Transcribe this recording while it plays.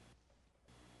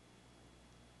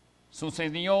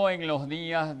Sucedió en los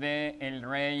días del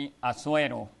rey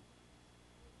Asuero.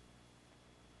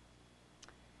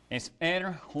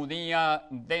 Esther, judía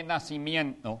de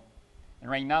nacimiento,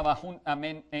 reinaba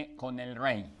juntamente con el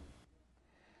rey.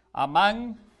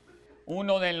 Amán,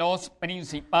 uno de los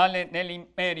principales del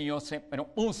imperio, se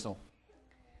propuso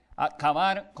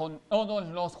acabar con todos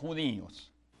los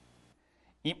judíos.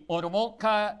 Y por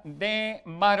boca de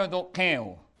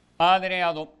Mardoqueo, padre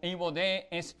adoptivo de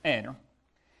Esther,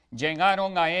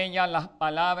 llegaron a ella las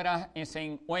palabras que se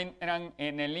encuentran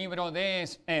en el libro de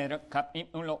Esther,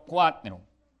 capítulo 4,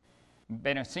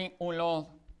 versículos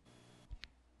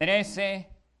 13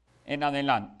 en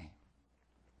adelante.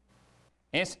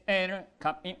 Esther,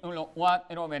 capítulo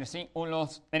 4,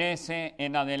 versículos 13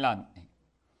 en adelante.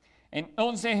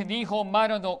 Entonces dijo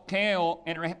Mardoqueo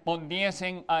y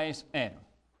respondiesen a Esther: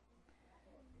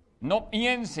 no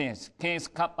pienses que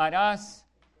escaparás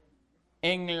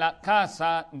en la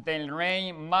casa del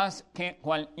rey más que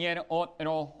cualquier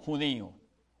otro judío.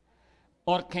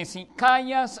 Porque si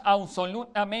callas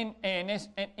absolutamente en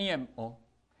este tiempo,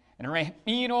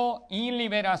 respiro y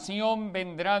liberación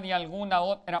vendrá de alguna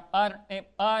otra parte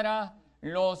para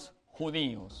los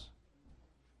judíos.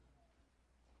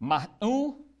 Mas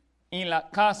tú y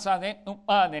la casa de tu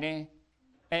padre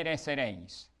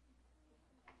pereceréis.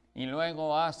 Y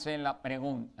luego hace la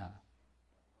pregunta: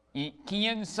 ¿y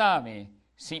quién sabe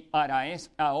si para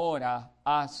esta hora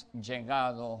has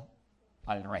llegado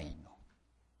al reino?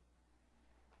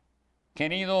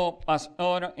 Querido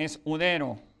pastor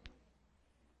escudero,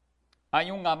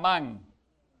 hay un Amán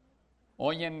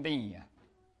hoy en día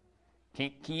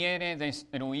que quiere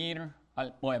destruir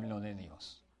al pueblo de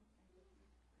Dios.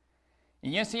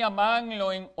 Y ese Amán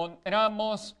lo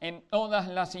encontramos en todas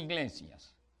las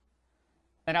iglesias,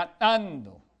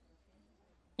 tratando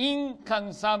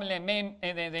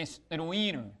incansablemente de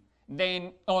destruir, de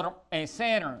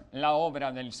entorpecer la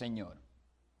obra del Señor.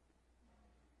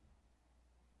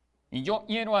 Y yo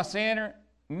quiero hacer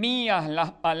mías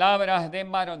las palabras de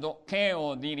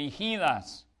Mardoqueo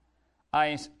dirigidas a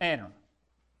Esther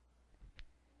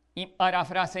y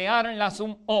parafrasearlas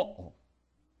un poco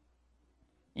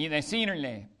y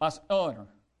decirle: pastor,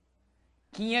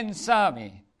 ¿quién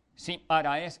sabe si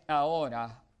para esta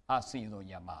hora ha sido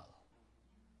llamado?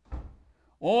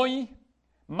 Hoy,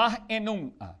 más que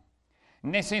nunca,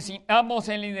 necesitamos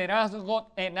el liderazgo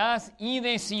tenaz y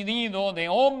decidido de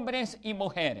hombres y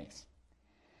mujeres,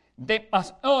 de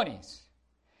pastores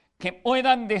que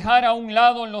puedan dejar a un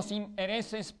lado los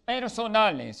intereses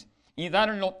personales y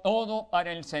darlo todo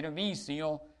para el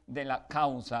servicio de la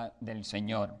causa del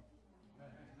Señor.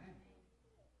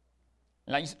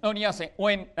 La historia se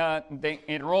cuenta de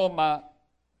que Roma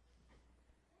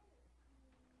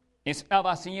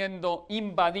estaba siendo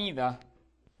invadida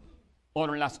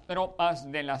por las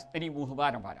tropas de las tribus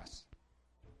bárbaras.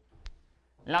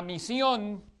 La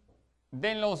misión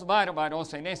de los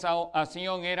bárbaros en esa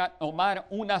ocasión era tomar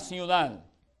una ciudad.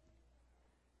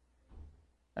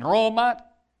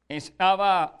 Roma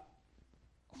estaba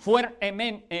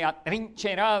fuertemente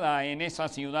atrincherada en esa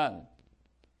ciudad.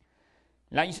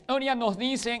 La historia nos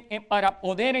dice que para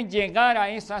poder llegar a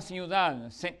esa ciudad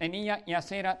se tenía que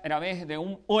hacer a través de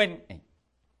un puente.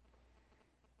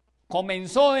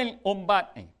 Comenzó el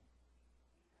combate.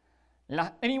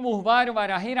 Las tribus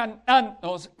bárbaras eran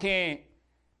tantos que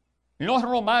los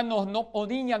romanos no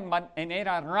podían mantener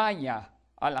a raya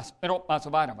a las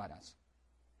tropas bárbaras.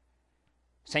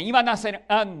 Se iban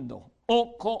acercando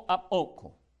poco a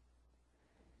poco.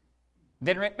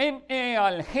 De repente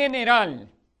al general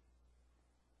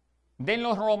de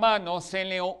los romanos se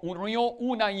le ocurrió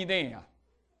una idea: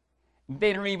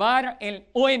 derribar el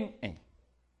puente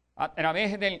a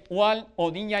través del cual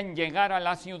podían llegar a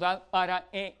la ciudad para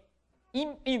que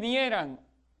impidieran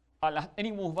a las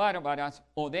tribus bárbaras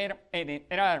poder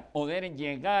penetrar, poder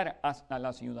llegar hasta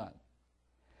la ciudad.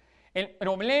 El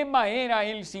problema era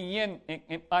el siguiente: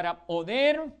 que para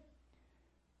poder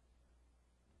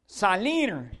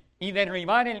salir y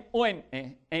derribar el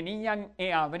puente tenían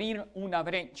que abrir una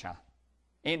brecha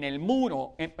en el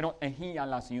muro que protegía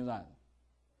la ciudad.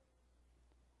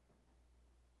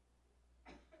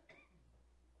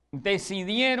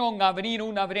 Decidieron abrir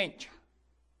una brecha,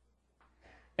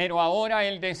 pero ahora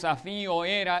el desafío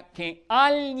era que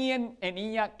alguien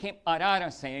tenía que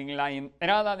pararse en la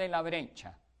entrada de la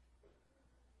brecha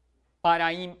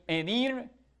para impedir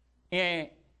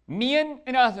que,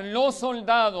 mientras los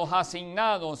soldados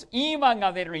asignados iban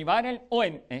a derribar el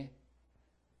puente,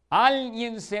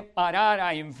 alguien se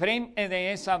parara enfrente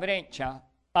de esa brecha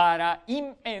para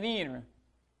impedir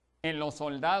que los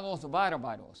soldados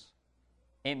bárbaros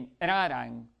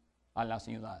entraran a la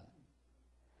ciudad.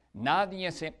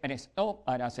 Nadie se prestó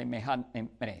para semejante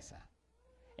empresa,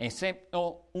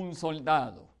 excepto un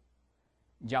soldado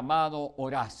llamado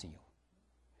Horacio.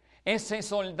 Ese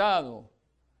soldado,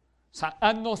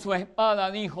 sacando su espada,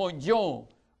 dijo: yo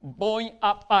voy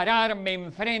a pararme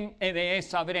enfrente de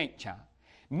esa brecha.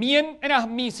 Mientras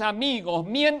mis amigos,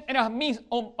 mientras mis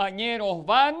compañeros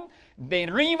van,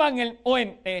 derriban el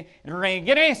puente,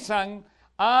 regresan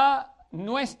a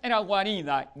nuestra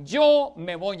guarida, yo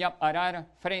me voy a parar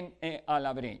frente a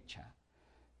la brecha.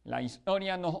 La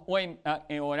historia nos cuenta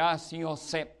que Horacio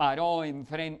se paró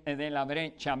enfrente de la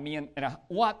brecha mientras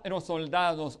 4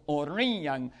 soldados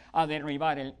corrían a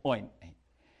derribar el puente.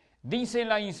 Dice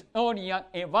la historia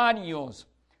que varios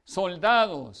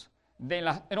soldados de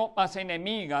las tropas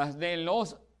enemigas, de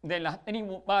las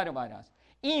tribus bárbaras,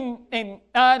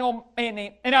 intentaron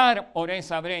penetrar por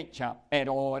esa brecha,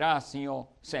 pero Horacio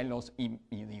se los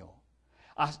impidió.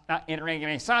 Hasta que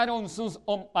regresaron sus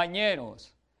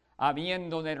compañeros,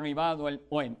 habiendo derribado el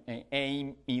puente, e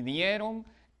impidieron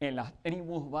que las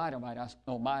tribus bárbaras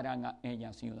tomaran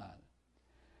aquella ciudad.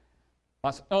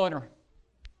 Pastor,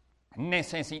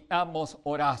 necesitamos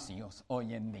Horacios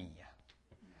hoy en día.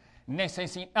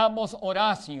 Necesitamos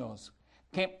Horacios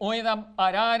que puedan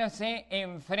pararse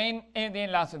enfrente de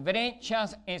las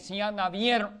brechas que se han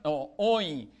abierto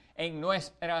hoy en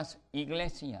nuestras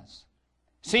iglesias.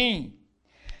 Sí,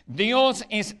 Dios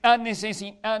está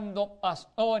necesitando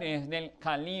pastores del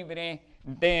calibre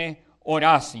de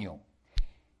Horacio.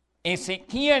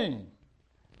 Ezequiel,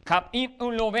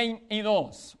 capítulo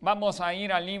 22. Vamos a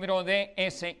ir al libro de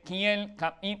Ezequiel,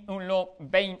 capítulo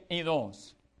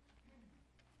 22.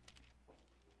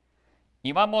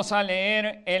 Y vamos a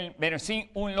leer el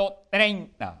versículo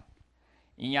 30.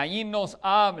 Y ahí nos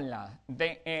habla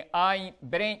de que hay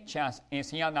brechas que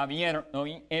se han abierto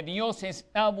y que Dios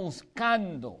está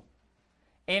buscando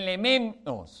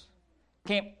elementos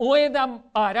que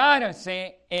puedan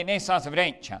pararse en esas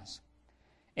brechas.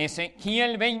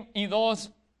 Ezequiel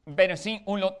 22,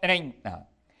 versículo 30.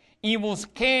 Y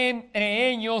busqué entre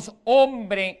ellos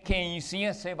hombre que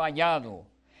hiciese vallado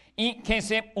y que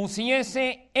se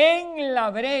pusiese en la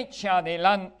brecha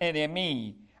delante de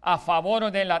mí, a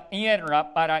favor de la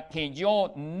tierra, para que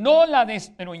yo no la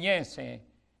destruyese,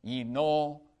 y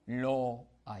no lo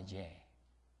hallé.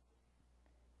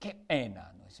 Qué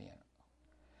pena, ¿no es cierto?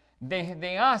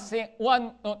 Desde hace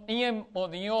cuánto tiempo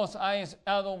Dios ha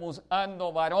estado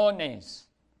buscando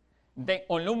varones de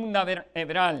columna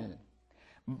vertebral,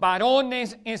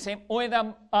 varones que se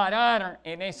puedan parar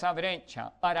en esa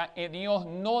brecha para que Dios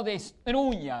no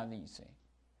destruya, dice.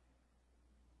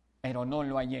 Pero no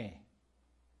lo hallé.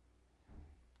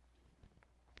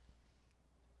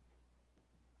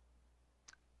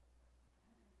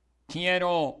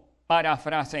 Quiero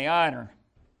parafrasear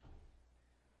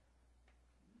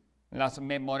las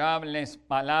memorables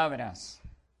palabras.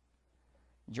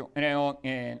 Yo creo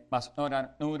que el pastor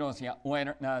Arturo se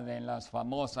acuerda de las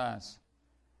famosas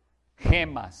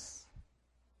gemas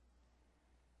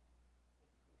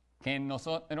que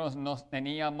nosotros nos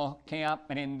teníamos que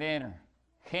aprender,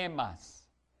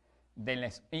 gemas del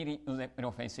espíritu de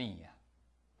profecía.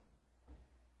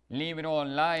 Libro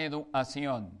La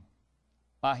Educación,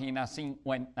 página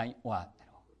 54.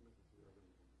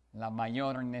 La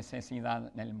mayor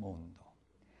necesidad del mundo.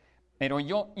 Pero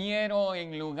yo quiero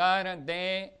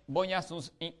voy a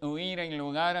sustituir en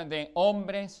lugar de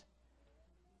hombres,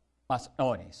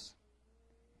 pastores.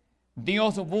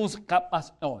 Dios busca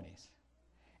pastores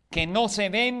que no se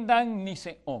vendan ni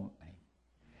se compren.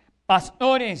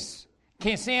 Pastores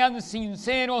que sean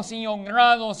sinceros y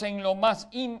honrados en lo más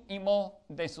íntimo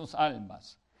de sus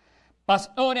almas.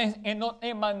 Pastores que no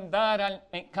teman dar al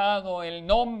pecado el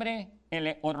nombre que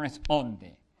le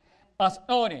corresponde.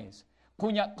 Pastores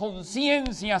cuya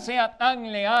conciencia sea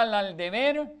tan leal al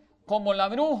deber como la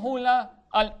brújula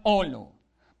al polo.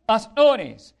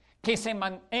 Pastores que se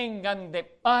mantengan de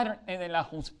parte de la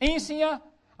justicia,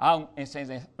 aunque se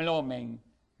desplomen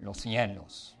los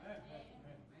cielos.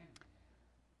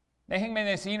 Déjenme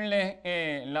decirles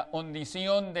que la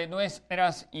condición de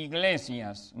nuestras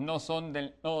iglesias no son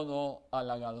del todo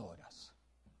halagadoras.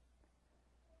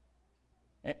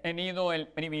 He tenido el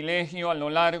privilegio a lo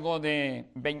largo de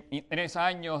 23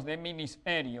 años de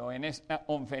ministerio en esta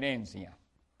conferencia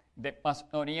de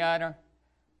pastorear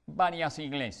varias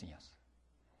iglesias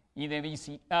y de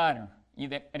visitar y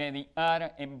de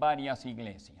predicar en varias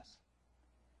iglesias.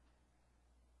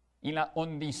 Y la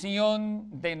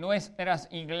condición de nuestras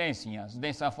iglesias,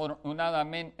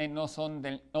 desafortunadamente, no son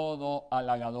del todo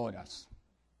halagadoras.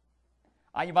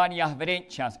 Hay varias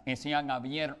brechas que se han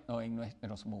abierto en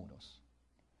nuestros muros.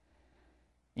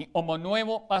 Y como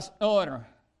nuevo pastor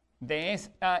de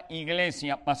esta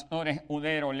iglesia, Pastor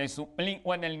Escudero, le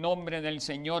suplico en el nombre del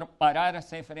Señor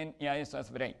pararse frente a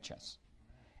esas brechas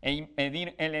e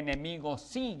impedir el enemigo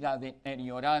siga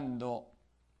deteriorando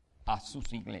a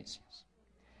sus iglesias.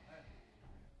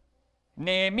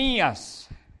 Nehemías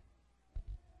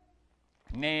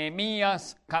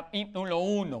capítulo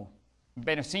 1,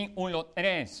 versículo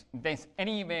 3,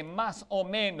 describe más o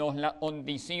menos la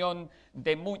condición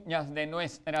de muchas de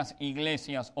nuestras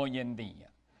iglesias hoy en día.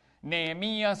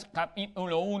 Nehemías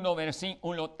capítulo 1,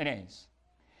 versículo 3.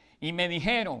 Y me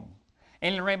dijeron,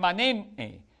 el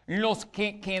remanente, los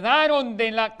que quedaron de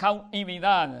la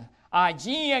cautividad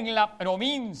allí en la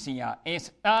provincia,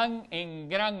 están en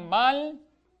gran mal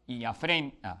y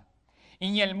afrenta.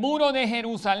 Y el muro de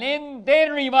Jerusalén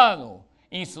derribado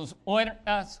y sus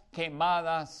puertas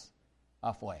quemadas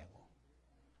a fuego.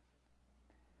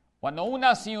 Cuando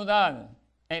una ciudad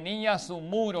tenía su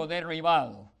muro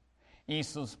derribado y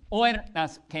sus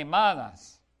puertas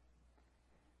quemadas,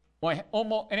 pues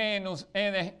 ¿cómo creen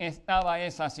ustedes estaba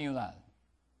esa ciudad?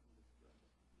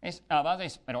 Estaba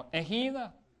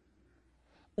desprotegida.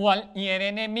 Cualquier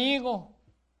enemigo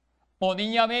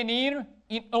podía venir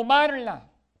y tomarla.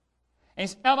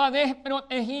 Estaba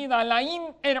desprotegida, la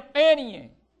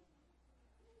intemperie.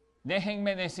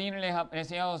 Déjenme decirles,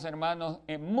 apreciados hermanos,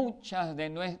 que muchas de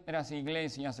nuestras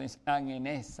iglesias están en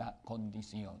esa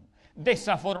condición.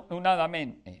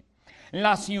 Desafortunadamente,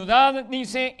 la ciudad,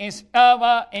 dice,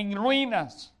 estaba en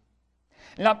ruinas.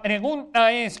 La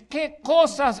pregunta es, ¿qué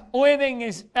cosas pueden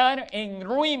estar en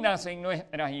ruinas en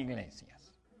nuestras iglesias?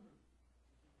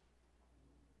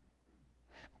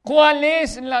 ¿Cuál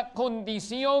es la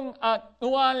condición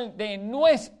actual de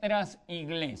nuestras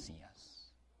iglesias?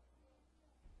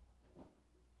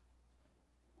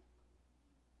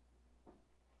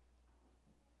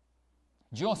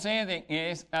 Yo sé de que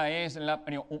esta es la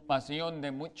preocupación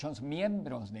de muchos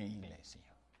miembros de iglesia.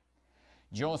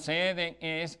 Yo sé de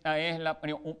que esta es la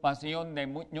preocupación de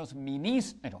muchos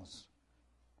ministros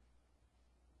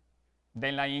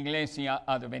de la iglesia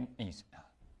adventista.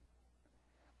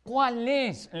 ¿Cuál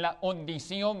es la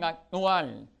condición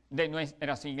actual de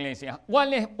nuestras iglesias?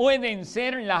 ¿Cuáles pueden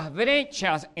ser las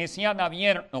brechas que se han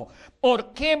abierto?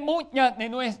 ¿Por qué muchas de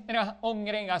nuestras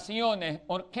congregaciones,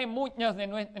 por qué muchas de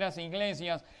nuestras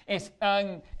iglesias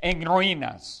están en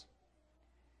ruinas?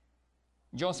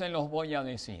 Yo se los voy a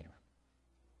decir.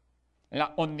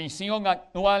 La condición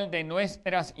actual de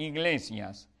nuestras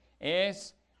iglesias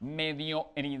es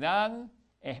mediocridad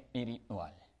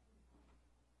espiritual.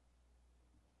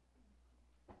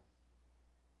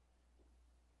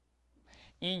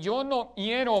 Y yo no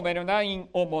quiero, ¿verdad?,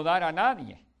 incomodar a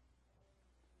nadie.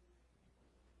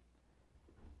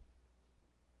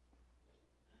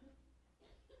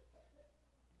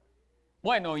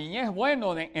 Bueno, y es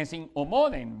bueno de que se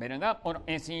incomoden, ¿verdad?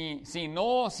 Porque si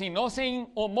no se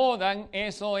incomodan,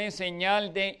 eso es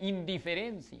señal de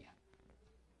indiferencia.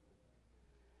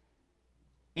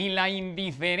 Y la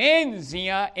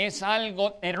indiferencia es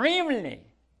algo terrible.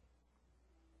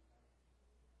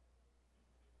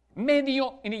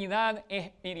 Mediocridad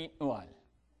espiritual.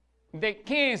 ¿De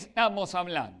qué estamos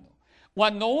hablando?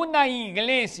 Cuando una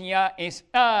iglesia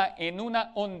está en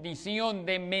una condición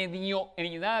de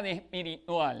mediocridad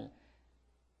espiritual,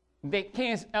 ¿de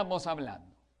qué estamos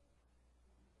hablando?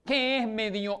 ¿Qué es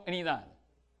mediocridad?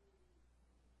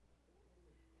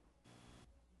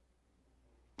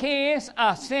 ¿Qué es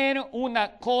hacer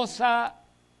una cosa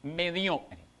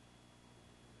mediocre?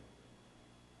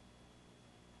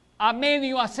 A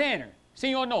medio hacer,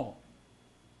 ¿sí o no?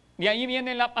 De ahí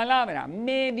viene la palabra,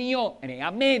 mediocre,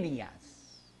 a medias.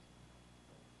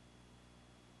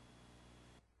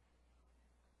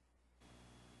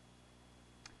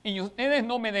 Y ustedes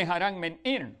no me dejarán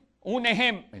mentir. Un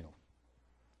ejemplo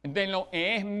de lo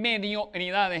que es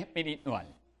mediocridad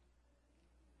espiritual.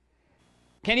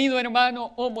 Querido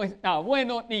hermano, ¿cómo está?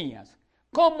 Buenos días.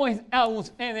 ¿Cómo está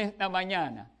usted esta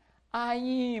mañana?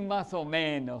 Ahí más o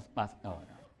menos,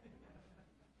 pastor.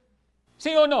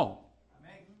 ¿Sí o no?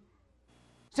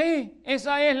 Sí,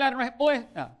 esa es la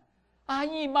respuesta.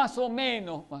 Ahí más o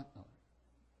menos, pastor.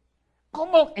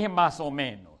 ¿Cómo que más o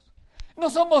menos? ¿No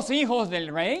somos hijos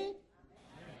del Rey?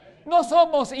 ¿No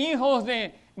somos hijos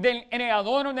del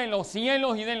Creador de los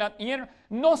cielos y de la tierra?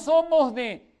 ¿No somos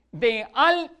de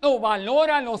alto valor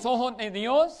a los ojos de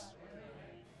Dios?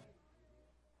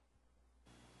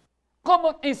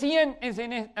 ¿Cómo te sientes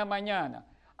en esta mañana?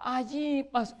 Allí,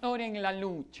 pastor, en la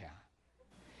lucha.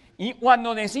 Y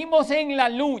cuando decimos en la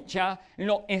lucha,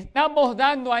 lo que estamos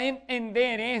dando a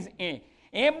entender es que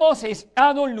hemos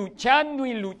estado luchando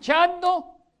y luchando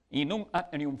y nunca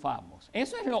triunfamos.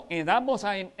 Eso es lo que damos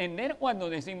a entender cuando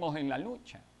decimos en la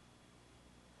lucha.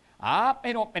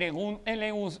 Pero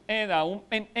pregúntele usted a un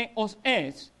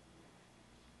pentecostés,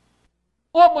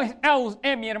 ¿cómo está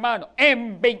usted, mi hermano?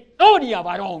 En victoria,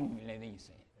 varón, le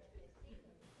dice.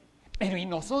 Pero ¿y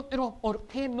nosotros por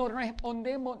qué no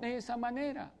respondemos de esa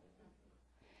manera?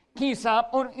 Quizá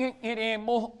porque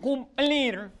queremos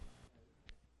cumplir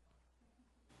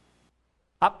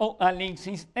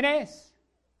Apocalipsis 3.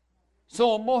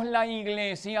 Somos la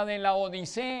iglesia de la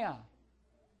Odisea.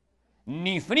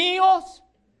 Ni fríos,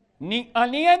 ni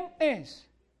calientes.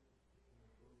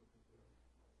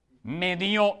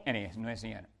 Mediocres, ¿no es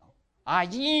cierto?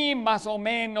 Allí más o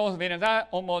menos, ¿verdad?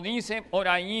 Como dice por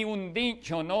ahí un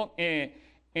dicho, ¿no?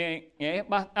 Es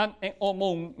bastante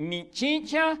común. Ni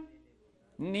chicha,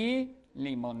 ni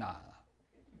limonada.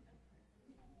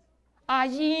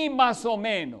 Allí más o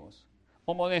menos,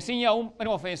 como decía un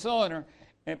profesor,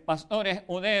 el pastor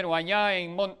escudero allá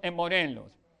en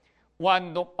Morelos,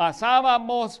 cuando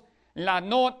pasábamos la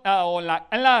nota o la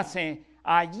clase,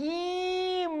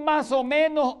 allí más o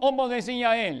menos, como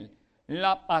decía él,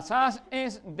 la pasás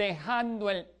es dejando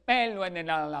el pelo en el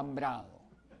alambrado.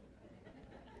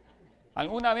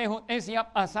 ¿Alguna vez usted se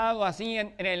ha pasado así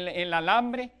entre el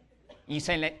alambre y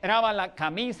se le traba la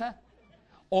camisa?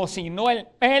 O si no, el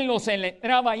pelo se le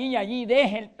traba ahí y allí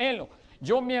deja el pelo.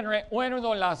 Yo me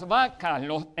recuerdo las vacas,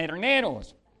 los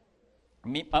terneros.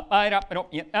 Mi papá era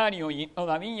propietario y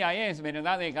todavía es,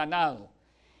 ¿verdad?, de ganado.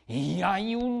 Y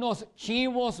hay unos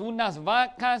chivos, unas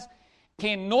vacas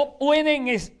que no pueden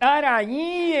estar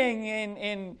allí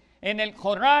en el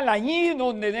corral, allí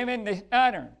donde deben de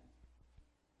estar,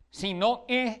 sino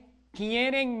que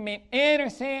quieren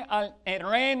meterse al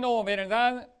terreno,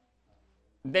 ¿verdad?,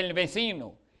 del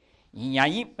vecino. Y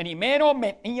ahí primero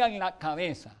metían la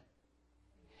cabeza.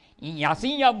 Y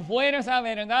hacían fuerza,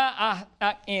 ¿verdad?,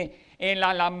 hasta que el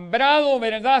alambrado,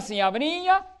 ¿verdad?, se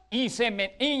abría y se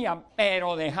metían,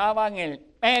 pero dejaban el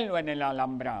pelo en el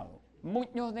alambrado.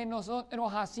 Muchos de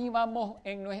nosotros así vamos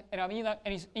en nuestra vida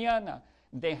cristiana,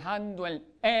 dejando el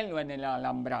pelo en el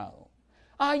alambrado.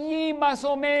 Allí más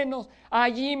o menos,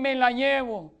 allí me la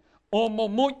llevo, como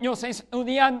muchos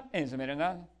estudiantes,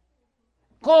 ¿verdad?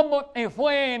 ¿Cómo te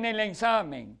fue en el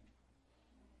examen?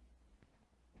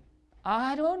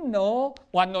 I don't know.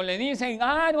 Cuando le dicen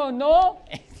I don't know,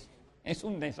 es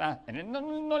un desastre.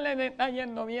 No le está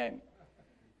yendo bien.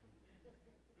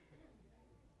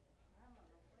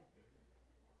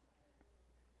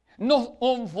 Nos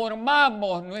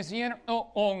conformamos, ¿no es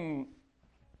cierto?, con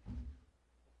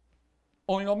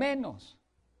lo menos.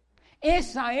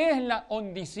 Esa es la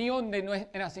condición de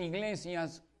nuestras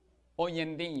iglesias hoy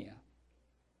en día.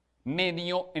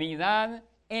 Mediocridad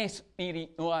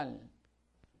espiritual.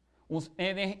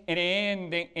 ¿Ustedes creen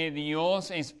de que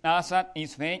Dios está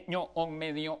satisfecho con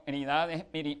mediocridad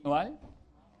espiritual?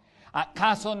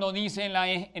 ¿Acaso no dice la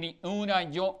Escritura,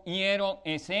 yo quiero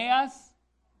que seas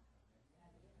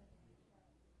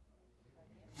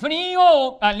frío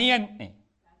o caliente?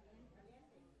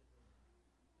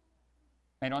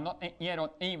 Pero no te quiero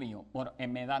tibio porque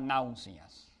me da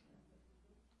náuseas.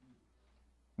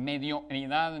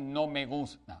 Mediocridad no me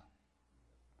gusta.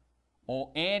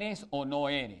 O eres o no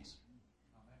eres.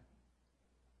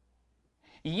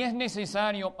 Y es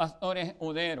necesario, pastor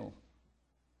escudero,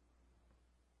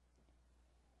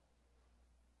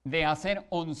 de hacer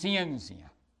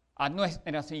conciencia a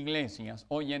nuestras iglesias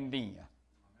hoy en día,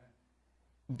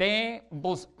 de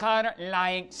buscar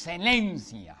la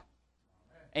excelencia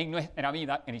en nuestra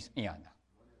vida cristiana.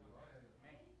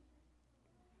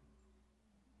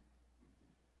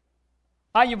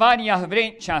 Hay varias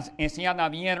brechas que se han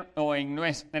abierto en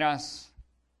nuestros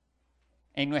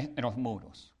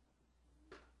muros.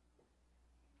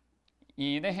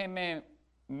 Y déjenme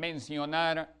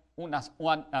mencionar unas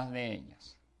cuantas de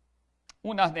ellas.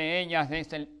 Una de ellas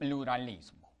es el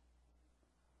pluralismo.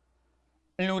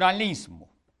 Pluralismo.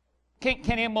 ¿Qué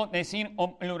queremos decir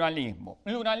con pluralismo?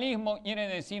 Pluralismo quiere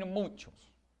decir muchos.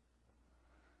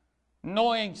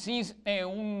 No existe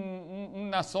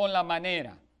una sola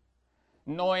manera.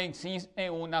 No existe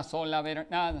una sola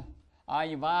verdad.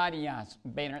 Hay varias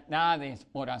verdades,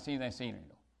 por así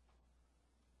decirlo.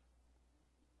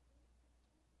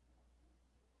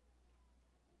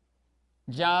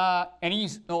 Ya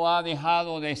Cristo ha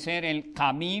dejado de ser el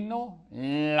camino,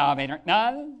 la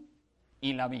verdad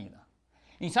y la vida.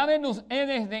 Y saben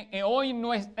ustedes de que hoy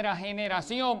nuestra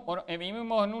generación, porque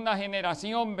vivimos en una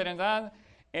generación, ¿verdad?,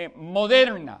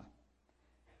 moderna,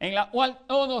 en la cual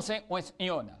todo se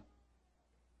cuestiona.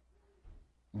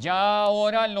 Ya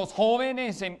ahora los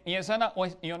jóvenes empiezan a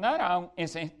cuestionar, aunque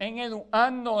se estén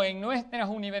educando en nuestras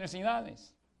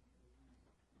universidades.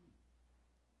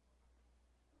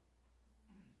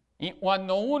 Y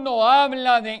cuando uno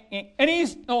habla de que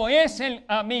Cristo es el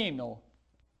camino,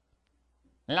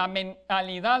 la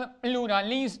mentalidad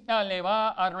pluralista le va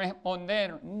a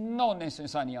responder, no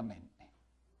necesariamente.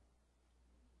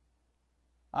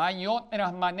 Hay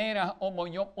otras maneras como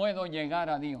yo puedo llegar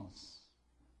a Dios.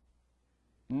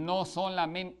 No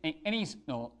solamente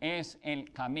Cristo es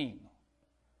el camino.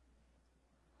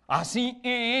 Así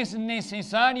que es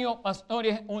necesario, pastor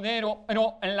escudero,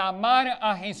 proclamar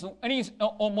a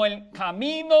Jesucristo como el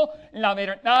camino, la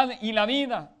verdad y la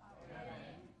vida.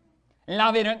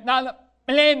 La verdad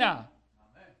plena.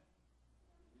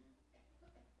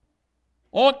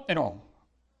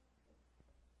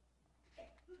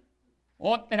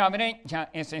 Otra brecha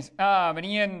que se está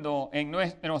abriendo en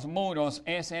nuestros muros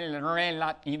es el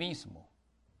relativismo.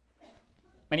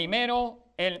 Primero,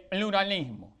 el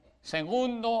pluralismo.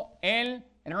 Segundo, el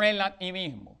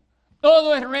relativismo.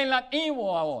 Todo es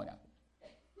relativo ahora.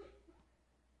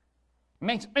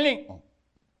 Me explico.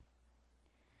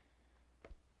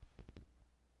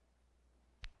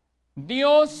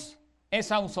 Dios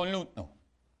es absoluto.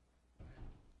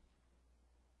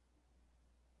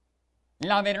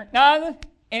 La verdad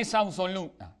es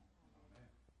absoluta.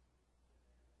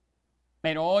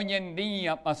 Pero hoy en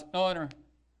día, pastor,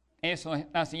 eso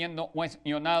está siendo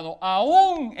cuestionado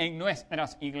aún en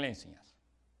nuestras iglesias.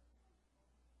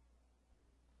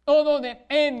 Todo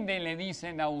depende, le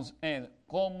dicen a usted,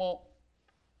 cómo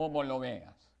lo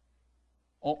veas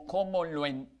o cómo lo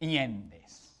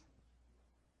entiendes.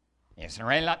 Es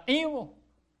relativo.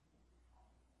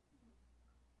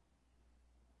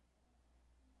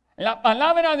 La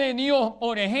palabra de Dios,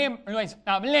 por ejemplo,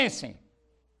 establece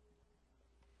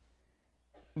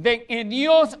de que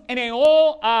Dios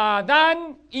creó a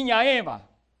Adán y a Eva,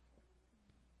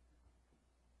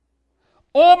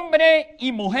 hombre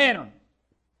y mujer,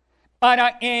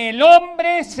 para que el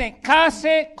hombre se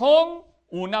case con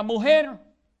una mujer.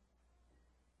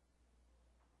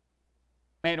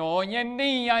 Pero hoy en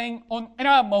día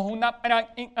encontramos una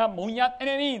práctica muy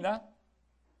atrevida,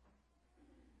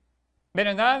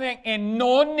 ¿verdad? De que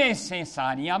no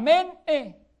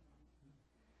necesariamente.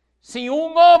 Si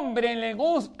un hombre le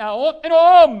gusta a otro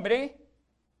hombre,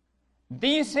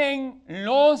 dicen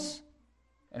los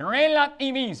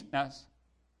relativistas,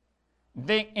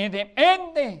 de que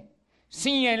depende.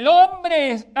 Si el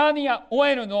hombre está de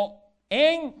acuerdo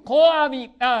en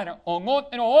cohabitar con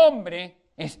otro hombre,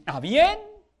 está bien.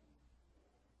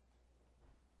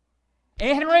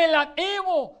 Es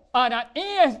relativo. Para ti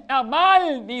está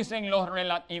mal, dicen los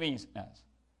relativistas.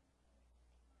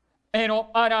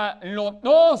 Pero para los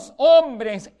dos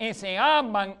hombres que se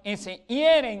aman, que se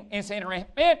quieren, que se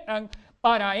respetan,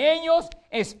 para ellos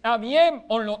está bien,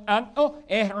 por lo tanto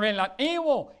es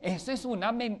relativo. Esa es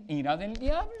una mentira del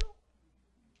diablo.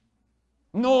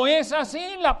 No es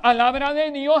así, la palabra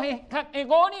de Dios es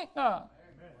categórica.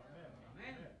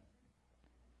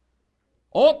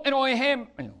 Otro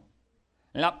ejemplo,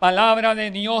 la palabra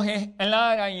de Dios es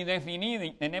clara y definida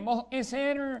y tenemos que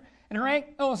ser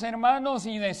rectos, hermanos,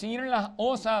 y decir las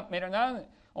cosas, ¿verdad?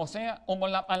 O sea, como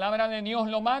la palabra de Dios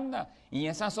lo manda. Y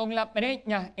esas son las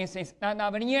brechas que se están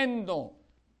abriendo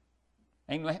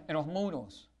en nuestros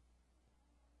muros.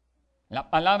 La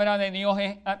palabra de Dios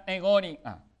es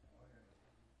categórica.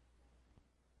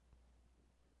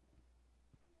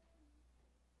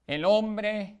 El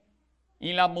hombre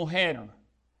y la mujer,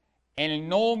 el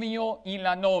novio y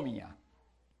la novia,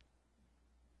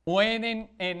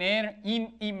 pueden tener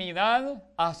intimidad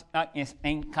hasta que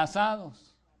estén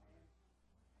casados.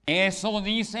 Eso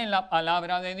dice la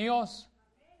palabra de Dios.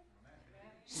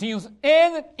 Si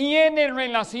usted tiene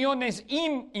relaciones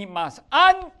íntimas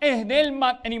antes del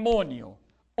matrimonio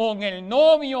con el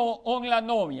novio o con la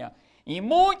novia, y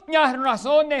muchas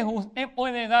razones usted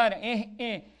puede dar, es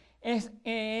que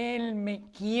él me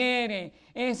quiere,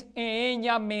 es que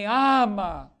ella me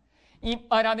ama, y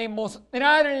para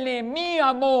demostrarle mi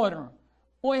amor,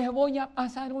 pues voy a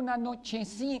pasar una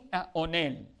nochecita con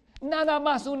él. Nada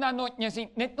más una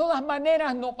nochecita. De todas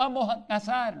maneras nos vamos a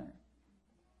casar.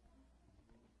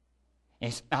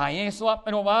 ¿Está eso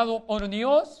aprobado por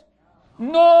Dios?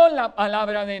 No, la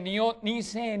palabra de Dios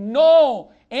dice no.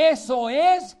 Eso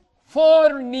es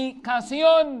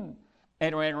fornicación.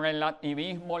 Pero el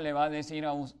relativismo le va a decir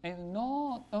a usted,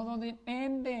 no, todo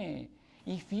depende.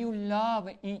 If you love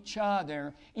each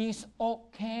other, it's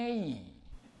okay.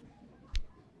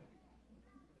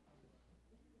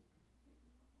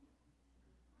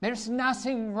 There's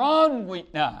nothing wrong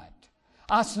with that.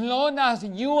 As long as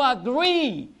you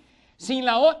agree. Si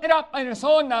la otra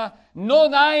persona no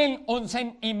da el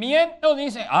consentimiento,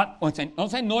 dice, pues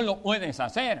entonces no lo puedes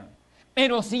hacer.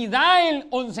 Pero si da el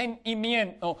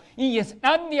consentimiento y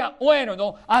están de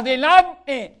acuerdo,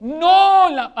 adelante. No,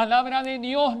 la palabra de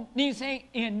Dios dice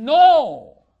que no.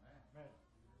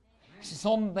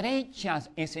 Son brechas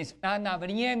que se están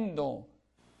abriendo.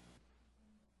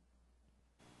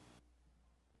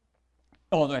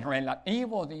 Todo es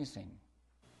relativo, dicen.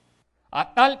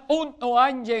 A tal punto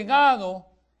han llegado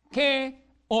que,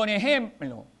 por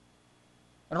ejemplo,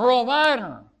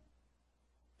 robar.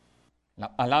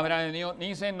 La palabra de Dios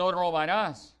dice, no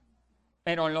robarás.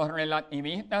 Pero los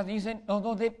relativistas dicen,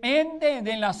 todo depende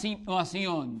de la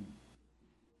situación.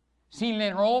 Si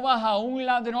le robas a un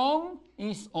ladrón,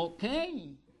 es ok.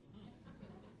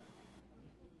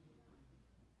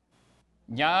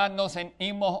 Ya nos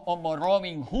sentimos como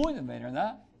Robin Hood,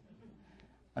 ¿verdad?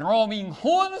 Robin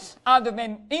Hoods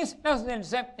adventistas del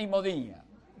séptimo día.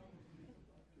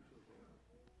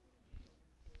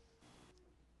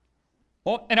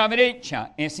 Otra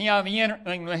brecha que se ha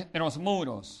abierto en nuestros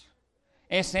muros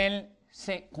es el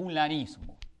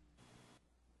secularismo.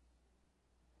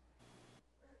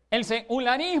 El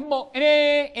secularismo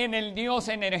cree en el Dios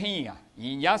energía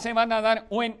y ya se van a dar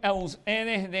cuenta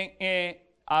ustedes de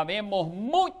que habemos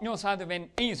muchos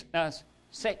adventistas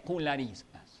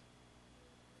secularistas.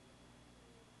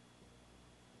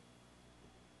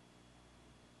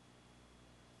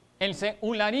 El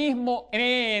secularismo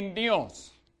cree en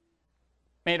Dios,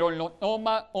 pero lo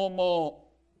toma como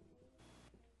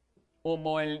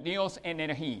el Dios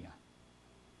energía.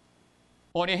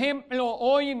 Por ejemplo,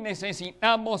 hoy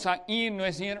necesitamos aquí, ¿no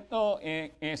es cierto?,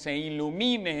 que se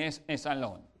ilumine este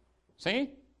salón,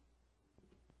 ¿sí?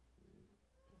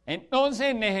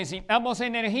 Entonces, ¿necesitamos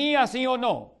energía, sí o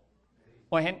no?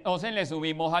 Pues entonces le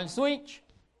subimos al switch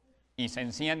y se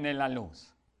enciende la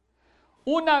luz.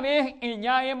 Una vez que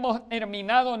ya hemos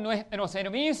terminado nuestro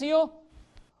servicio,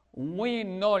 we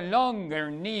no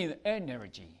longer need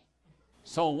energy.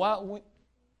 So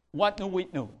what do we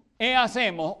do? ¿Qué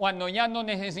hacemos cuando ya no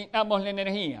necesitamos la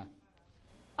energía?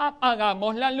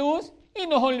 Apagamos la luz y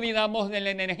nos olvidamos de la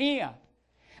energía.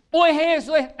 Pues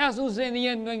eso está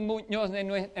sucediendo en muchas de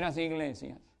nuestras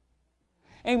iglesias,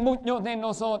 en muchos de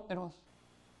nosotros.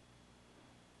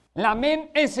 La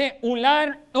mente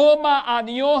secular toma a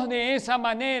Dios de esa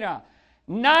manera.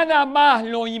 Nada más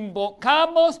lo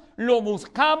invocamos, lo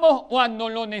buscamos cuando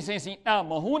lo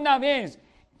necesitamos. Una vez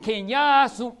que ya ha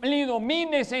suplido mi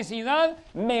necesidad,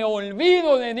 me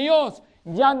olvido de Dios.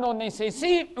 Ya no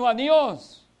necesito a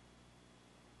Dios.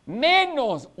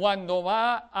 Menos cuando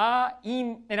va a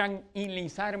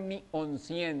intranquilizar mi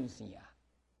conciencia.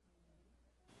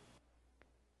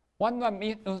 ¿Cuándo han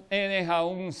visto ustedes a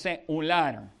un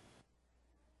secular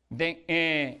de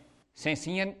que se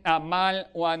sienta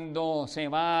mal cuando se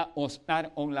va a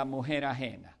acostar con la mujer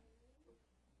ajena?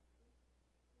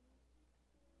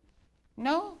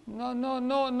 No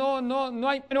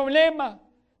hay problema.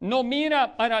 No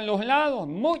mira para los lados,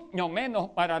 mucho menos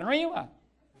para arriba.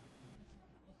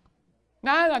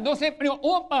 Nada, no se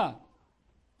preocupa.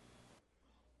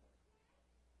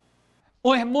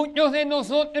 Pues muchos de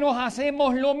nosotros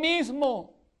hacemos lo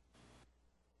mismo.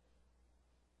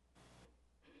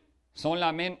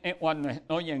 Solamente cuando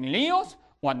estoy en líos,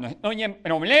 cuando estoy en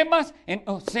problemas,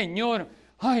 entonces, Señor,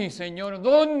 ay Señor,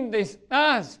 ¿dónde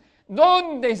estás?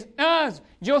 ¿Dónde estás?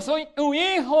 Yo soy tu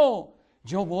hijo.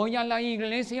 Yo voy a la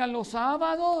iglesia los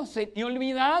sábados. ¿Se te ha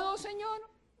olvidado, Señor?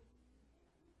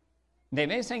 De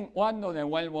vez en cuando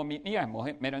devuelvo mi diezmo,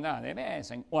 ¿verdad? De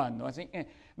vez en cuando. Así que,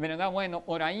 ¿verdad? Bueno,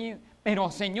 por ahí. Pero,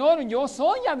 Señor, yo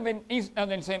soy adventista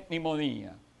del séptimo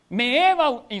día. Me he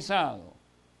bautizado.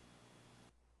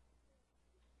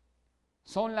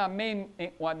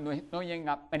 Solamente cuando estoy en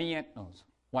aprietos,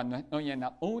 cuando estoy en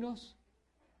apuros,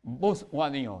 busco a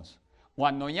Dios.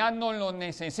 Cuando ya no lo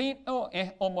necesito,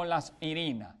 es como la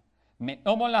aspirina. Me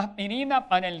tomo la aspirina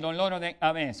para el dolor de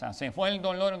cabeza. Se fue el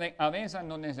dolor de cabeza,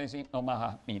 no necesito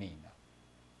más aspirina.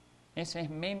 Esa es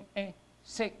mente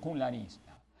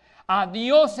secularista. A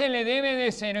Dios se le debe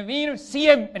de servir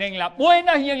siempre, en las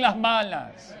buenas y en las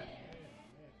malas.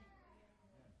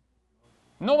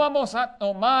 No vamos a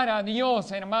tomar a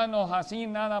Dios, hermanos, así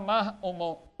nada más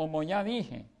como ya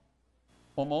dije,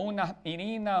 como una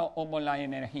aspirina o como la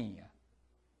energía.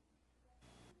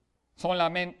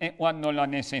 Solamente cuando la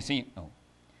necesito.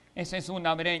 Esa es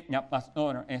una brecha,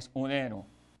 pastor escudero.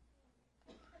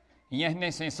 Y es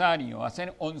necesario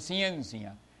hacer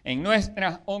conciencia en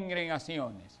nuestras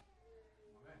congregaciones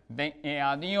de que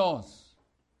a Dios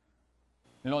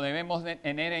lo debemos de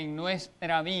tener en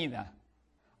nuestra vida,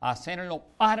 hacerlo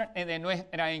parte de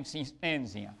nuestra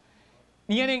existencia.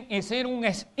 Tienen que ser un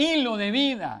estilo de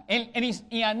vida. El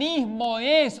cristianismo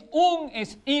es un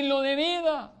estilo de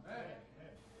vida.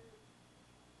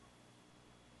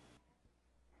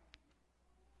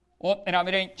 otra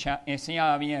brecha se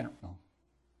ha abierto.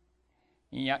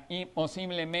 Y aquí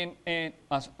posiblemente,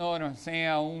 pastor,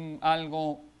 sea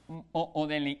algo un poco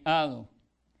delicado,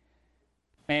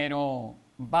 pero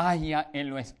vaya que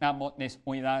lo estamos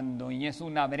descuidando y es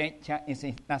una brecha que se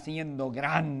está haciendo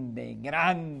grande,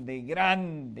 grande,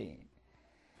 grande.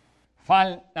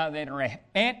 Falta de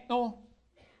respeto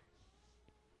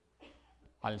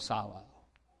al sábado.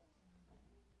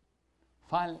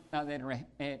 Falta de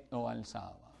respeto al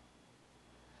sábado.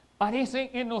 Parece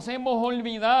que nos hemos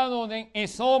olvidado de que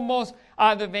somos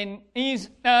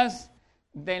adventistas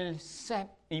del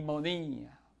séptimo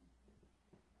día.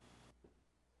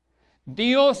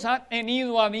 Dios ha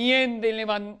tenido a bien de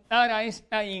levantar a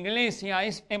esta iglesia, a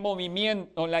este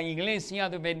movimiento, la iglesia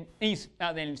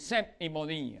adventista del séptimo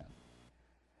día,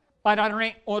 para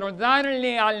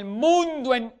recordarle al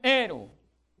mundo entero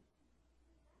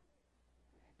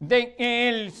de que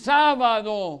el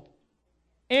sábado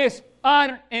es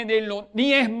parte de los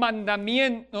 10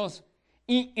 mandamientos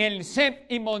y el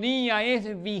séptimo día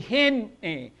es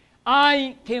vigente.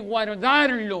 Hay que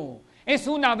guardarlo. Es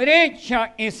una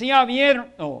brecha que se ha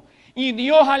abierto y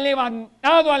Dios ha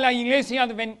levantado a la iglesia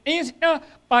adventista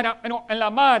para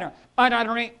proclamar, para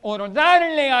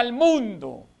recordarle al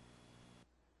mundo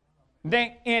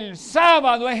de que el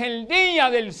sábado es el día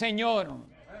del Señor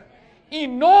y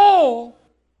no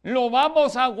lo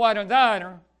vamos a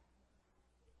guardar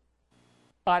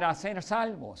para ser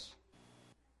salvos.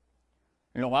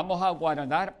 Lo vamos a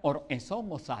guardar porque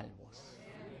somos salvos.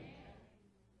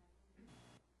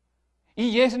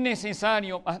 Y es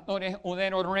necesario, pastores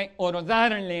escuderos,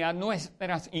 recordarle a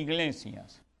nuestras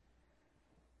iglesias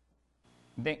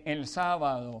de el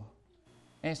sábado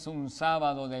es un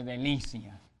sábado de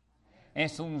delicias.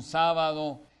 Es un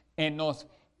sábado que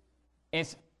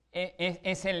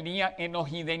es el día que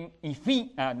nos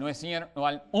identifica, ¿no es cierto?,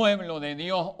 al pueblo de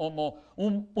Dios como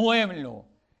un pueblo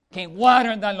que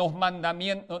guarda los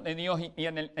mandamientos de Dios y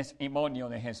tiene el testimonio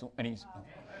de Jesucristo.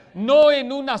 No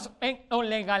en un aspecto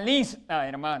legalista,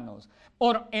 hermanos.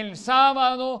 Por el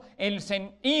sábado, el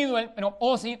sentido, el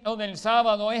propósito del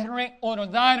sábado es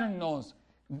recordarnos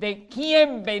de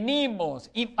quién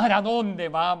venimos y para dónde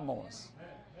vamos.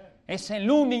 Es el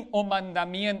único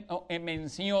mandamiento que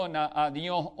menciona a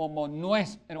Dios como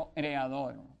nuestro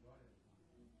creador.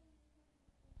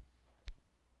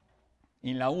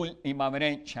 Y la última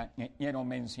brecha que quiero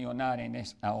mencionar en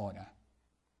esta hora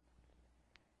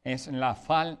es la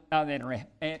falta de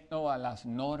respeto a las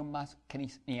normas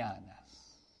cristianas.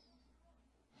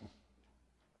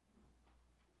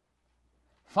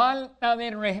 Falta de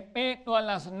respeto a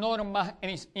las normas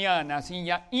cristianas.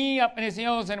 Y aquí,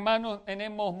 apreciados hermanos,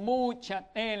 tenemos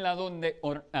mucha tela donde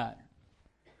cortar.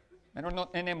 Pero no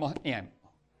tenemos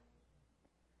tiempo.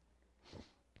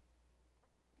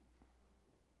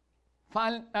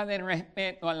 Falta de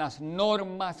respeto a las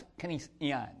normas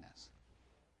cristianas.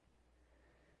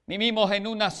 Vivimos en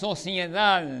una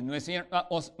sociedad, ¿no es cierto?,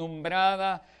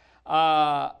 acostumbrada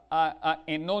a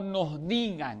que no nos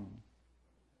digan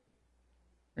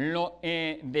lo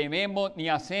que debemos de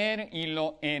hacer y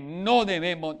lo que no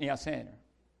debemos de hacer.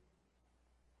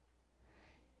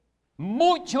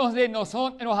 Muchos de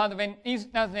nosotros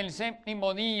adventistas del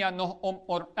séptimo día nos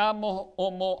comportamos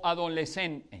como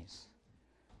adolescentes.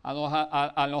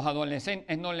 A los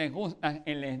adolescentes no les gusta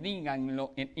que les digan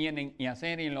lo que tienen que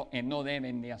hacer y lo que no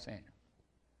deben de hacer.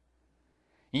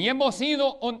 Y hemos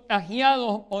sido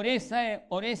contagiados por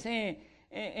ese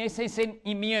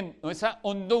sentimiento, esa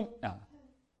conducta.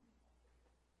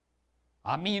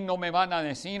 A mí no me van a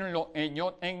decir lo que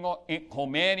yo tengo que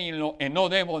comer y lo que no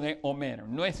debo de comer.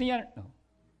 No es cierto.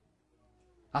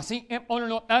 Así que por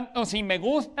lo tanto, si me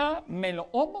gusta, me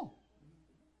lo como.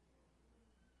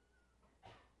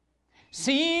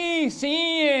 Sí,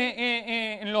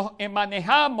 los que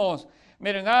manejamos,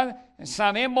 ¿verdad?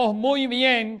 Sabemos muy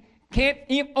bien qué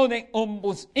tipo de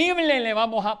combustible le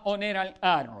vamos a poner al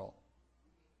carro.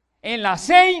 El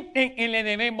aceite que le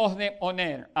debemos de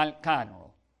poner al carro.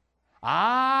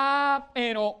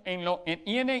 Pero en lo que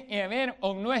tiene que ver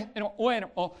con nuestro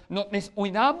cuerpo, nos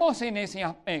descuidamos en ese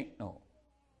aspecto.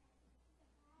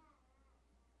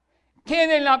 ¿Qué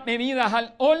de las bebidas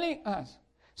alcohólicas?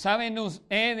 ¿Saben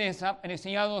ustedes,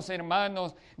 apreciados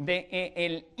hermanos, de que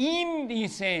el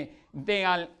índice de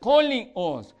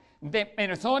alcohólicos, de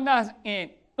personas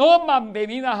que toman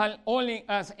bebidas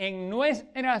alcohólicas en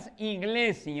nuestras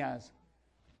iglesias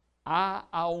ha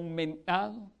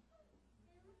aumentado?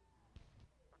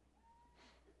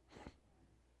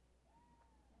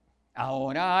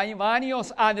 Ahora hay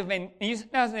varios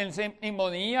adventistas del séptimo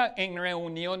día en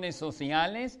reuniones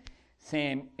sociales,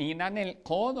 se empinan el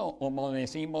codo, como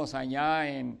decimos allá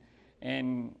en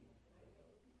en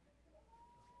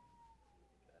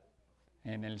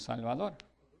El Salvador.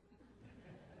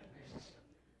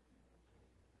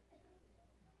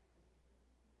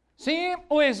 Sí,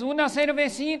 pues una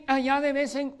cervecita ya de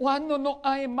vez en cuando no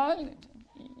hay mal.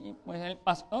 Y pues el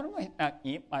pastor no está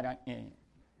aquí para que,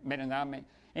 ¿verdad?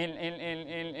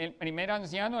 El primer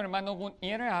anciano, hermano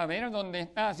Gutiérrez, a ver dónde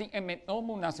está, así que me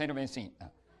tomo una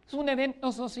cervecita. Es un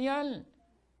evento social.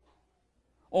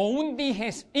 O un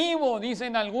digestivo,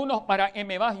 dicen algunos, para que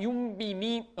me baje un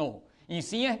vinito. Y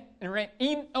si es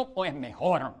retinto, pues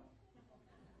mejor.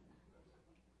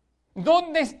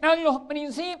 ¿Dónde están los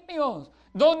principios?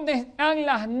 ¿Dónde están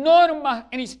las normas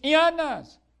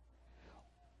cristianas?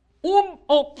 Un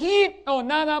poquito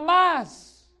nada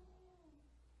más.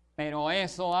 Pero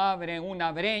eso abre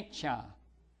una brecha.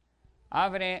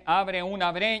 Abre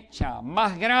una brecha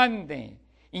más grande.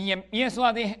 Y empiezo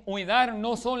a descuidar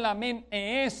no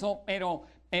solamente eso, pero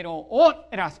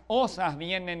otras cosas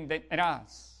vienen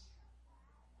detrás.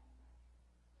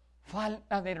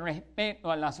 Falta de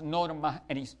respeto a las normas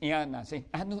cristianas.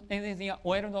 ¿Están ustedes de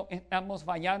acuerdo que estamos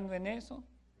fallando en eso?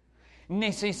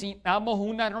 ¿Necesitamos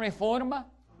una reforma?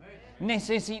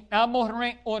 ¿Necesitamos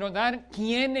recordar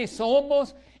quiénes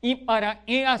somos y para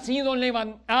qué ha sido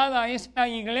levantada esta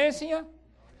iglesia?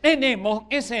 Tenemos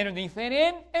que ser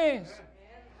diferentes,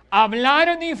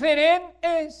 hablar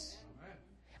diferentes,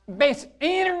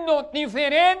 vestirnos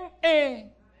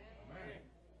diferentes.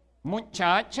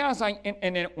 Muchachas, hay que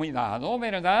tener cuidado,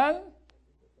 ¿verdad?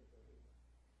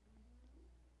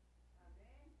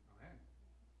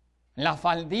 La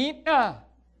faldita.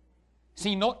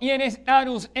 Si no quiere estar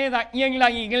usted aquí en la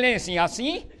iglesia,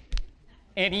 ¿sí?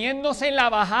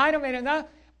 Queriéndosela bajar, ¿verdad?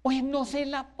 Pues no se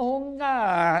la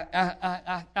ponga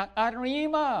hasta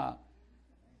arriba.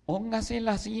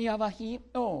 Póngasela así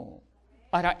abajito,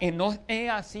 para que no esté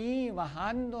así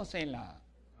bajándosela.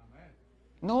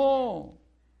 No.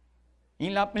 Y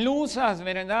las blusas,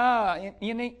 ¿verdad?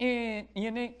 Tiene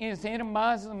que ser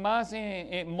más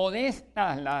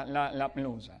modestas la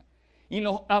blusa. Y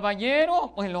los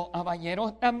caballeros, pues los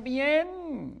caballeros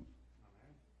también.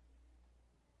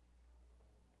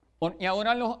 Porque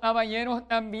ahora los caballeros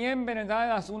también, ¿verdad?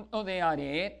 El asunto de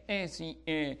aretes y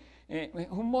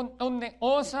un montón de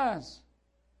cosas.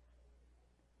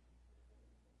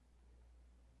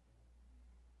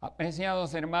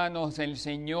 Apreciados hermanos, el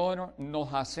Señor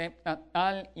nos acepta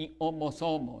tal y como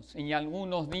somos. Y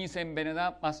algunos dicen,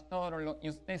 ¿verdad, pastor? Lo que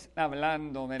usted está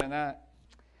hablando, ¿verdad?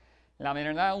 La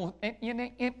verdad, usted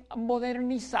tiene que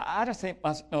modernizarse,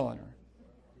 pastor.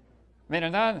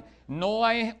 ¿Verdad? ¿No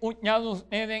ha escuchado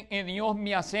usted que Dios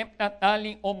me acepta tal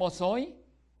y como soy?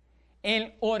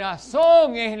 El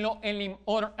corazón es lo que le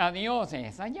importa a Dios.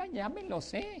 Esa ya me lo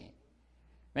sé.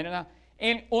 ¿Verdad?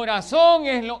 El corazón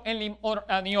es lo que le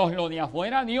importa a Dios. Lo de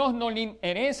afuera a Dios no le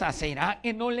interesa. ¿Será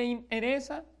que no le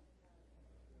interesa?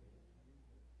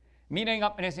 Miren,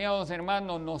 apreciados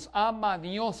hermanos, nos ama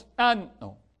Dios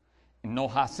tanto.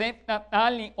 Nos acepta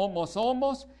tal y como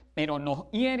somos, pero nos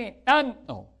quiere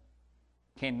tanto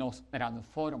que nos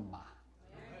transforma.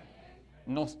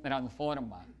 Nos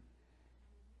transforma.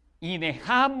 Y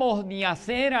dejamos de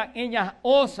hacer aquellas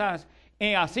cosas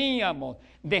que hacíamos.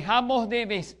 Dejamos de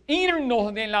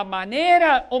vestirnos de la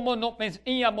manera como nos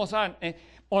vestíamos antes.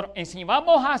 Porque si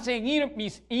vamos a seguir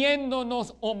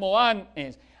vistiéndonos como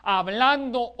antes,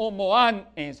 hablando como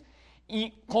antes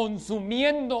y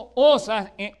consumiendo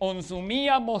cosas que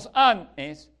consumíamos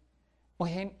antes,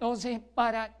 pues entonces,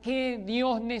 ¿para qué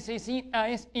Dios necesita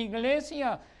esta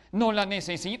iglesia? No la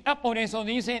necesita, por eso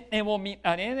dice, te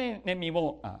vomitaré de mi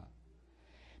boca.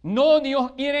 No,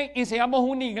 Dios quiere que seamos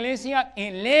una iglesia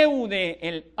que leude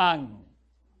el pan,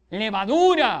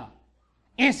 levadura,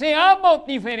 que seamos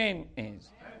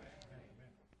diferentes.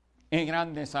 Es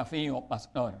gran desafío,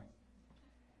 pastor.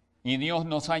 Y Dios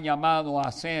nos ha llamado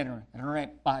a ser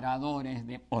reparadores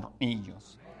de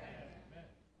portillos.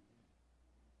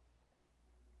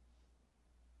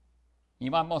 Y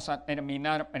vamos a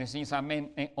terminar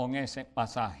precisamente con ese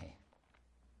pasaje.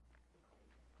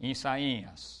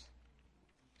 Isaías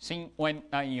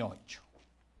 58.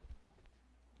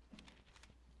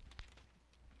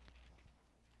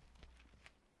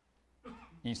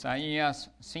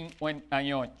 Isaías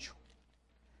 58,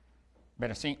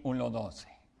 versículo 12.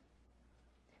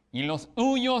 Y los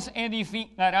tuyos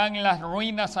edificarán las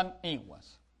ruinas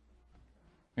antiguas.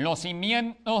 Los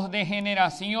cimientos de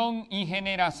generación y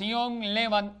generación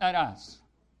levantarás.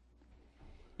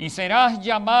 Y serás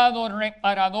llamado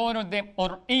reparador de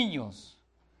portillos,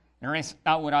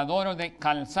 restaurador de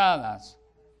calzadas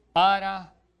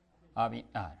para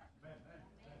habitar.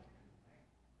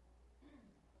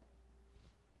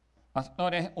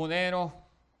 Pastor Escudero,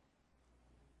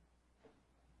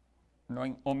 lo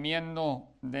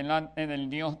encomiendo delante del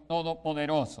Dios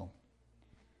Todopoderoso.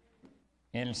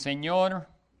 El Señor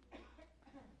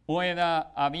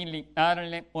pueda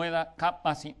habilitarle, pueda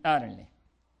capacitarle,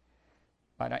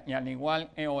 para que al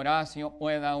igual que Horacio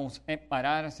pueda usted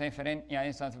pararse frente a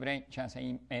esas brechas e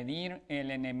impedir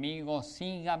el enemigo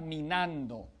siga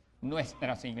minando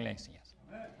nuestras iglesias.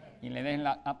 Y le den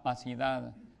la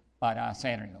capacidad para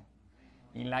hacerlo.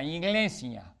 Y la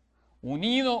iglesia,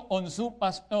 unido con su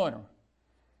pastor,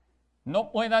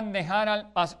 no puedan dejar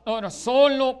al pastor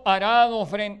solo parado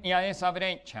frente a esa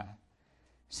brecha,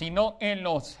 sino que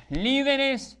los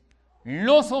líderes,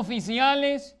 los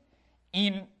oficiales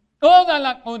y toda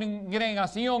la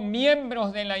congregación,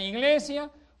 miembros de la iglesia,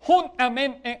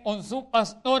 juntamente con su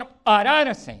pastor,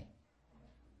 pararse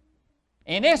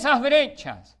en esas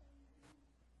brechas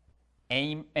e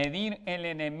impedir el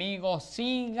enemigo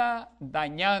siga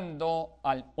dañando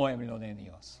al pueblo de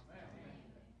Dios.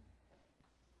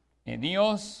 Que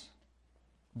Dios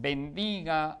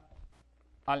bendiga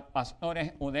al pastor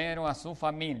Escudero, a su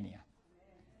familia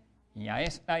y a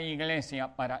esta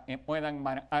iglesia para que puedan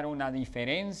marcar una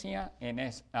diferencia en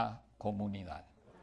esta comunidad.